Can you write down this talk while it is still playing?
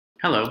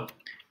Hello,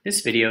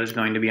 this video is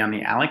going to be on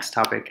the ALEKS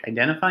topic,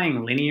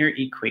 identifying linear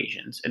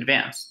equations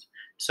advanced.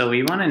 So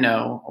we want to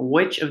know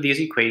which of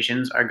these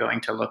equations are going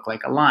to look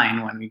like a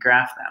line when we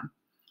graph them.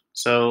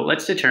 So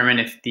let's determine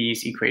if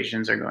these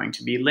equations are going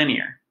to be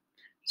linear.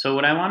 So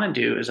what I want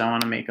to do is I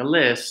want to make a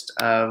list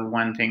of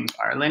when things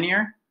are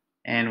linear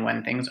and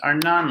when things are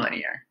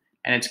nonlinear.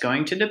 And it's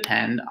going to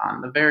depend on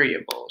the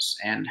variables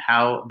and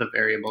how the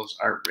variables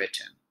are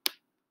written.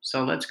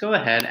 So let's go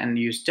ahead and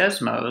use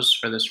Desmos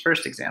for this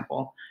first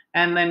example,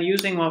 and then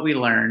using what we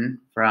learned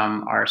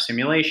from our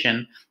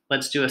simulation,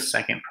 let's do a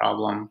second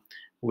problem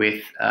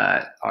with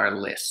our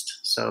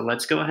list. So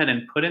let's go ahead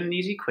and put in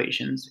these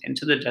equations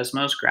into the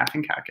Desmos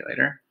graphing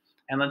calculator,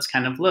 and let's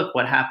kind of look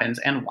what happens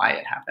and why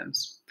it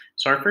happens.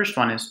 So our first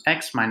one is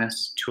x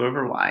minus 2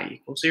 over y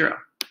equals 0.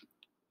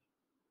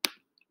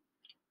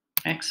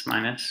 X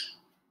minus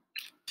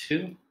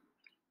 2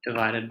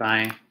 divided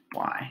by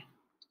y.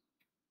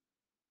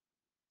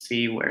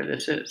 See where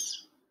this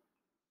is.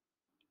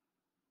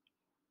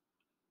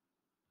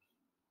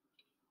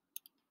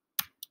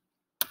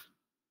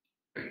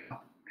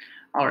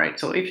 All right,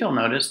 so if you'll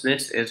notice,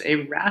 this is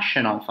a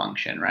rational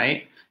function,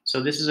 right?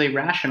 So this is a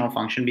rational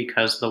function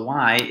because the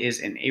y is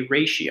in a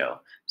ratio.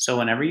 So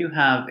whenever you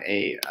have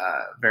a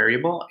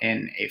variable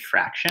in a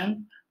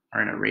fraction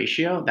or in a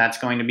ratio, that's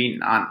going to be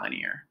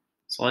nonlinear.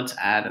 So let's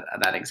add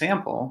that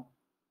example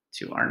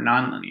to our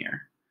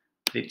nonlinear.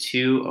 The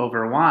 2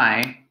 over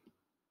y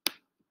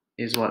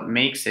is what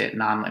makes it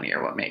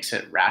nonlinear, what makes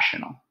it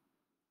rational.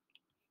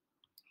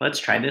 Let's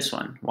try this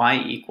one.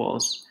 Y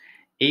equals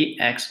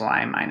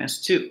 8xy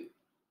minus 2.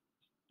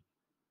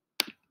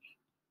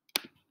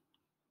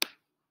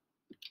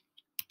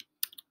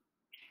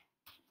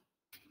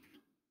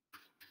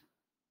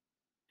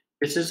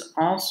 This is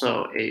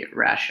also a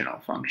rational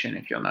function,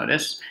 if you'll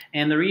notice,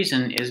 and the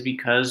reason is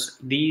because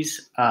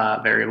these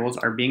variables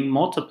are being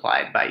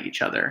multiplied by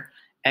each other.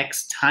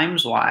 X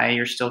times y,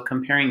 you're still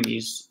comparing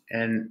these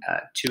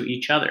to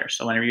each other.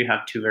 So whenever you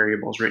have two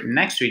variables written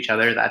next to each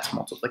other, that's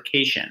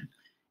multiplication.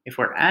 If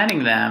we're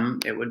adding them,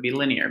 it would be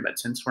linear, but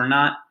since we're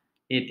not,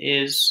 it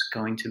is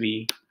going to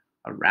be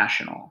a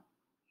rational.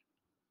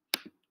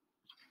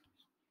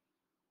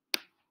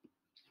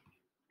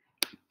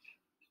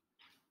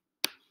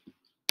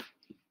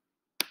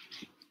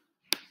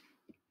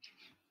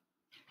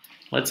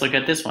 Let's look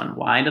at this one.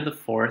 Y to the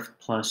fourth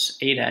plus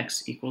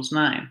 8x equals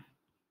 9.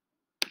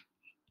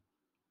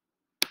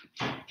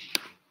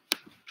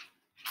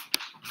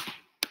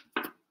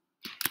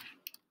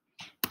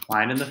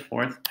 Y to the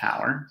fourth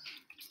power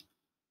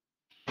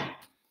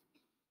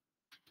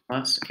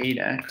plus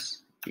 8x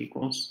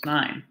equals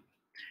 9.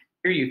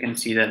 Here you can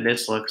see that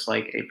this looks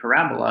like a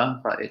parabola,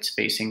 but it's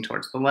facing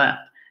towards the left.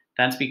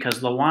 That's because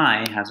the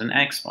y has an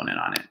exponent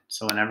on it.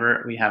 So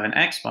whenever we have an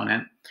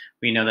exponent,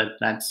 we know that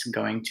that's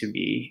going to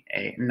be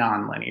a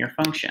nonlinear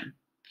function.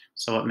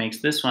 So what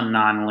makes this one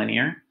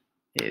nonlinear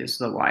is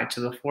the y to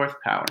the fourth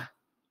power.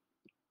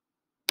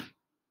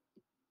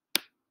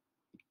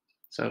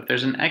 So if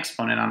there's an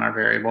exponent on our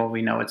variable,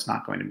 we know it's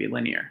not going to be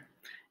linear.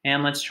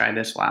 And let's try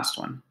this last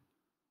one.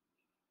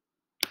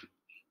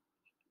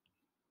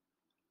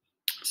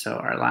 So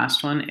our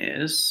last one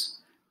is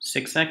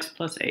 6x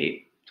plus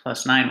 8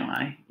 plus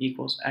 9y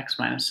equals x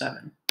minus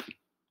 7.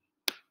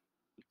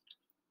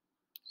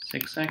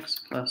 6x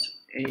plus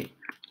 8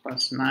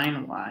 plus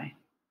 9y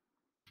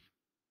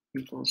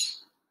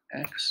equals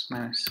x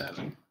minus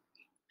 7.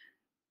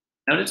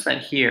 Notice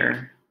that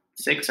here,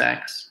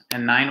 6x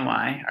and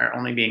 9y are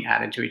only being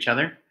added to each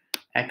other.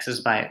 X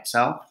is by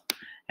itself.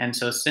 And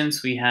so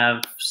since we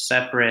have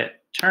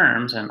separate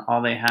terms and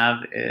all they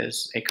have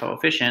is a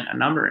coefficient, a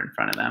number in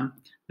front of them,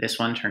 this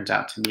one turns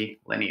out to be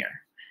linear.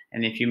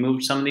 And if you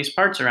move some of these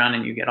parts around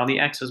and you get all the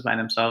x's by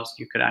themselves,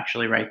 you could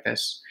actually write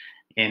this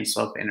in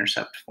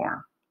slope-intercept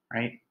form,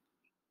 right?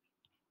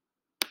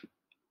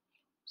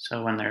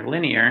 So when they're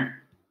linear,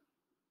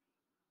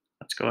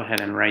 let's go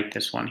ahead and write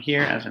this one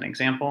here as an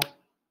example.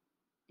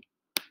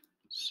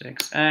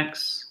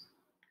 6x,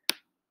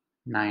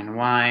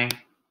 9y,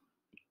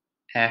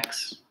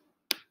 x.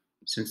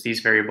 Since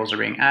these variables are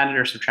being added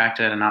or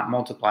subtracted and not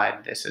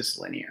multiplied, this is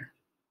linear.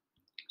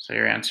 So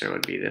your answer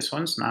would be this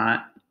one's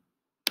not,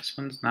 this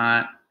one's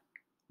not,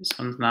 this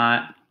one's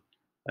not,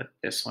 but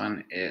this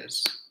one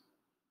is.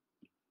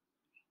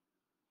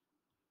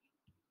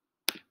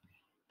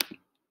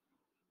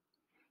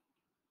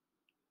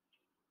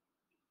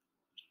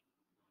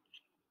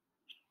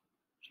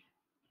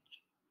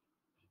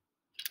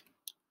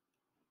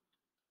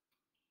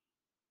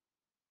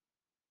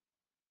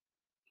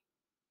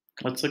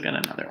 Let's look at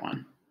another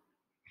one.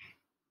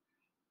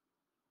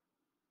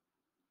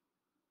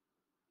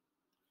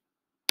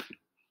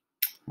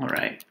 All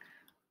right,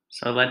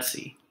 so let's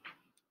see.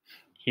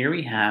 Here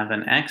we have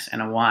an x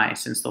and a y.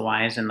 Since the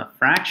y is in the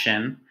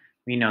fraction,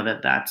 we know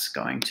that that's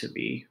going to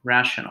be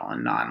rational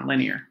and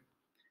nonlinear.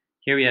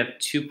 Here we have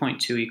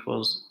 2.2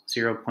 equals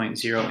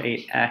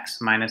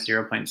 0.08x minus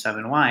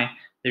 0.7y.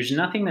 There's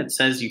nothing that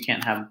says you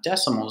can't have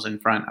decimals in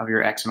front of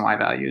your x and y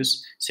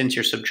values. Since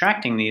you're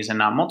subtracting these and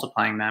not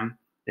multiplying them,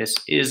 this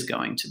is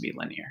going to be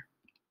linear.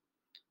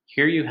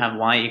 Here you have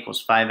y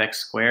equals 5x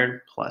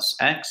squared plus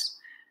x.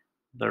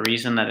 The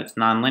reason that it's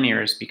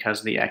nonlinear is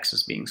because the x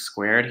is being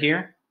squared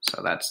here.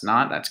 So that's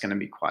going to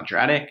be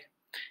quadratic.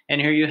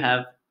 And here you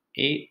have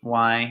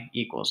 8y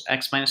equals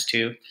x minus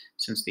 2.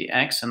 Since the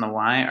x and the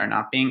y are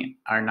not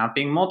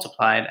being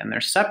multiplied and they're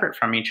separate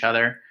from each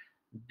other,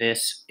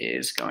 this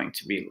is going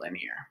to be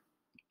linear.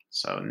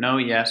 So no,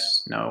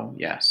 yes, no,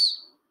 yes.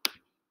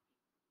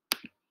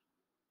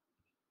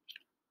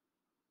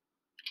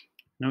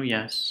 No,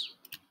 yes,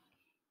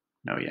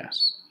 no,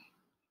 yes.